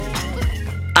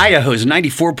Idaho's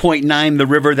 94.9 The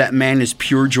River. That man is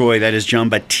pure joy. That is Jon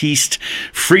Batiste.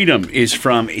 Freedom is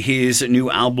from his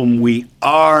new album, We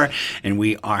Are. And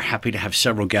we are happy to have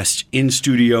several guests in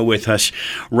studio with us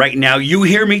right now. You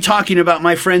hear me talking about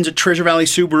my friends at Treasure Valley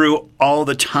Subaru all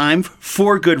the time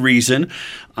for good reason.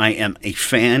 I am a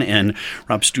fan, and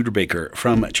Rob Studerbaker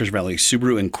from Treasure Valley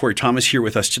Subaru and Corey Thomas here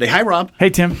with us today. Hi, Rob. Hey,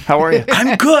 Tim. How are you?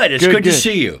 I'm good. It's good to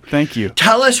see you. Thank you.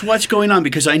 Tell us what's going on,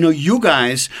 because I know you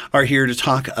guys are here to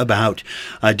talk about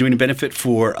doing a benefit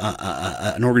for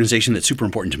an organization that's super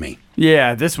important to me.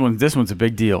 Yeah, this one's a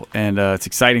big deal, and it's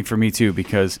exciting for me too,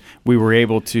 because we were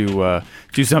able to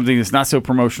do something that's not so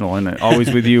promotional. And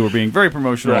always with you, we're being very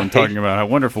promotional and talking about how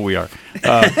wonderful we are.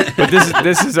 But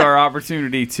this is our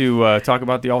opportunity to talk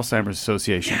about the Alzheimer's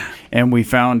Association, and we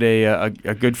found a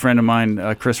good friend of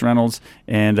mine, Chris Reynolds,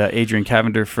 and Adrian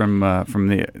Cavender from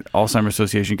the Alzheimer's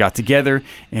Association got together,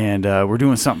 and we're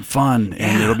doing something fun,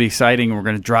 and it'll be exciting. We're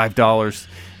going to drive dollars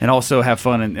and also have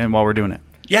fun, and while we're doing it.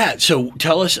 Yeah, so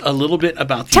tell us a little bit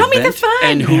about the event. Tell me the fun.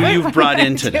 And who you've brought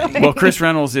in today. Well, Chris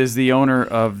Reynolds is the owner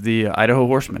of the Idaho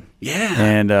Horsemen.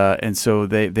 Yeah. And so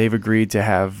they've agreed to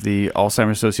have the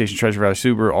Alzheimer's Association, Treasure Valley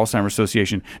Subaru Alzheimer's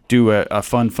Association do a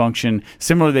fun function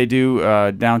similar they do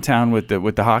downtown with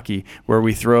the hockey, where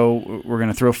we're going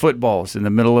to throw footballs in the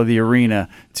middle of the arena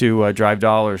to drive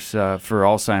dollars for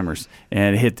Alzheimer's,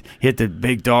 and hit the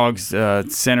big dog's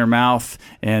center mouth,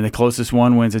 and the closest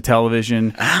one wins a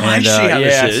television. Oh, I see how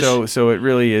this is. So it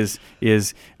really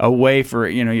is a way for,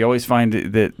 you always find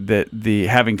that the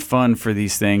having fun for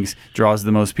these things draws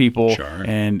the most people, sure.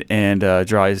 and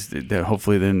drives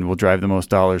hopefully then will drive the most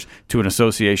dollars to an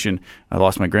association. I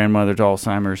lost my grandmother to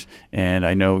Alzheimer's, and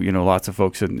I know lots of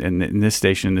folks in this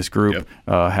station, in this group,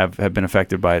 have been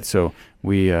affected by it. So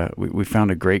we found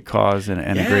a great cause and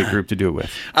a great group to do it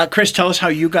with. Chris, tell us how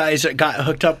you guys got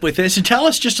hooked up with this, and tell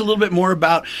us just a little bit more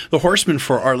about the Horsemen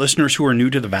for our listeners who are new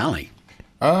to the Valley.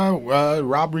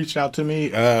 Rob reached out to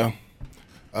me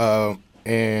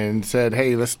and said,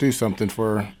 "Hey, let's do something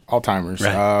for Alzheimer's."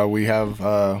 Right. We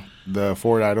have the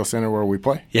Ford Idol Center where we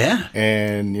play. Yeah.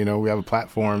 And, we have a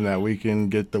platform that we can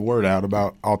get the word out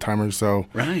about Alzheimer's. So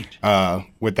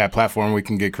with that platform, we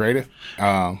can get creative.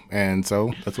 And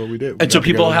so that's what we did. And so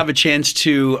people have a chance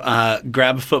to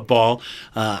grab a football,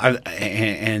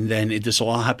 and then this will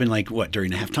all happen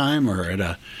during halftime or at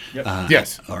a...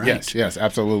 Yes. All right. Yes,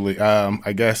 absolutely.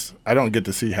 I guess I don't get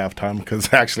to see halftime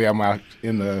because actually I'm out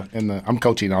in the I'm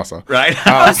coaching also. Right.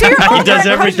 So he does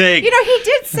everything. He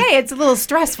did say it's a little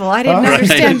stressful. I didn't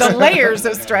understand the layers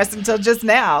of stress until just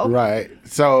now. Right.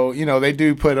 So, they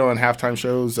do put on halftime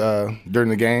shows during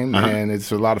the game, and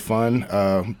it's a lot of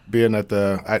fun being at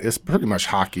it's pretty much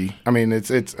hockey. I mean,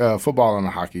 it's football on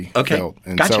a hockey field.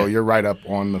 And gotcha. So you're right up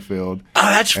on the field. Oh,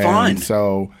 that's fun. And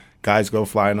so guys go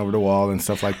flying over the wall and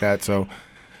stuff like that. So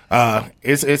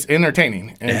it's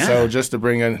entertaining. And so just to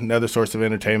bring another source of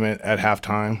entertainment at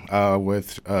halftime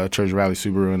with Treasure Valley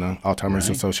Subaru and the Alzheimer's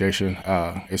Association,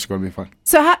 it's going to be fun.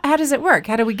 So how does it work?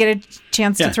 How do we get a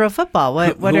chance to throw a football?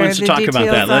 What Who are wants the to talk details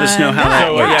about that? Let us know how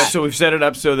that works. So we've set it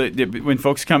up so that when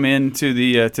folks come in to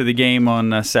the game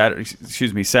on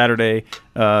Saturday,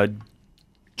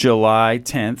 July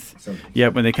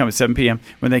 10th. When they come at 7 p.m.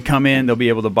 When they come in, they'll be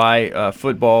able to buy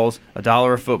footballs,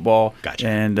 $1 a football, Gotcha.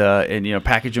 and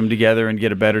package them together and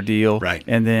get a better deal. Right.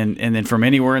 And then from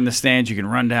anywhere in the stands, you can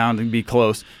run down and be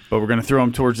close. But we're going to throw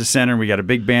them towards the center. We got a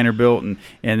big banner built, and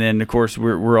then of course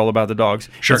we're all about the dogs.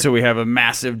 Sure. And so we have a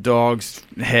massive dog's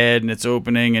head, and it's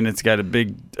opening, and it's got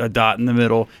a dot in the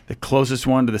middle. The closest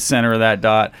one to the center of that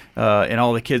dot, and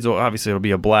all the kids it'll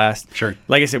be a blast. Sure.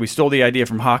 Like I said, we stole the idea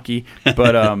from hockey,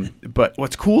 but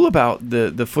what's cool about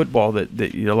the football that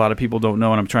a lot of people don't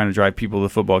know, and I'm trying to drive people to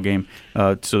the football game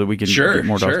so that we can get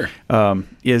more dogs.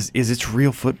 Is it's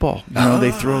real football.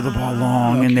 They throw the ball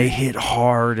long and they hit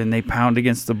hard and they pound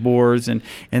against the boards, and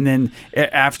then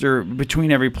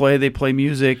between every play they play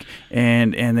music,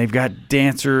 and they've got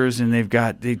dancers, and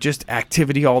they just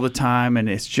activity all the time, and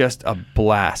it's just a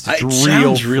blast. It's real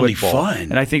sounds really football. fun.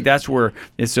 And I think that's where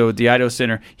so at the Idaho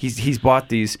Center he's bought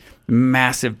these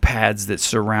massive pads that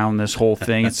surround this whole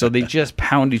thing, and so they just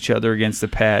pound each other against the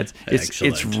pads.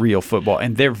 It's real football,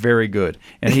 and they're very good,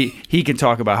 and he can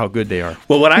talk about how good they are.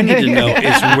 Well, what I need to know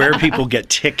is where people get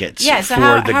tickets so for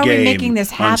how the are game we making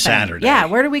this happen? on Saturday. Yeah,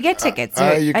 where do we get tickets?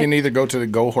 You can either go to the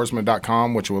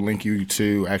gohorseman.com, which will link you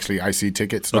to actually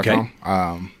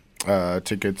ictickets.com.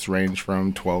 Tickets range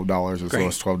from $12 as low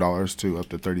as $12 to up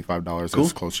to $35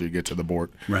 as closer you get to the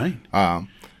board. Right.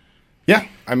 Yeah,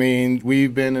 I mean,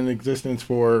 we've been in existence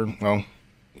for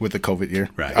with the COVID year.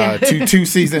 Right. Two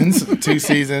seasons.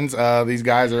 These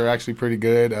guys are actually pretty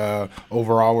good.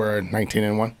 Overall, we're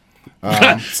 19-1.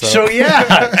 So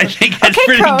yeah, I think that's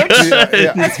pretty Coach. good.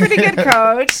 Yeah. That's pretty good,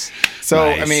 Coach. So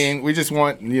Nice. I mean, we just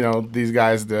want these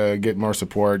guys to get more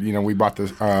support. We bought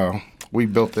this. We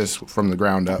built this from the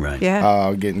ground up. Right.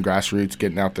 Yeah. Getting grassroots,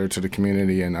 getting out there to the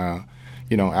community, and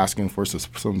asking for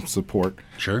some support.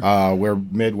 Sure. We're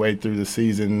midway through the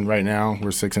season right now. We're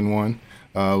 6-1.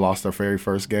 Lost our very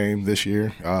first game this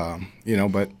year.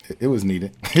 But it was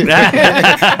needed. It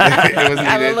was needed.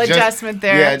 A little adjustment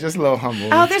there. Yeah, just a little humble.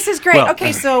 Oh, this is great. Well,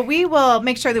 Okay, so we will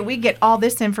make sure that we get all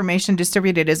this information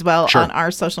distributed as well Sure. on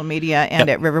our social media and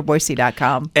at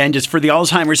riverboise.com. And just for the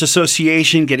Alzheimer's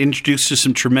Association, get introduced to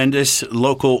some tremendous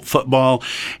local football.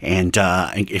 And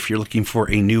if you're looking for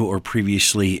a new or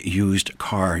previously used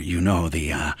car,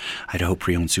 the Idaho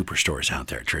Pre-Owned Superstore is out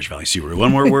there at Church Valley Subaru.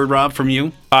 One more word, Rob, from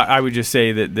you? I would just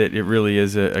say that it really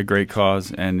is a great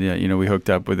cause, and we hooked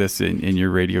up with this in your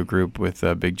radio group with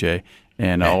Big J,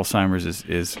 and Alzheimer's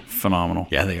is phenomenal.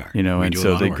 Yeah, they are. And We do a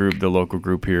so lot of work. the local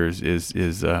group here is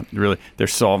really, they're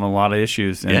solving a lot of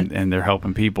issues, and they're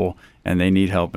helping people, and they need help.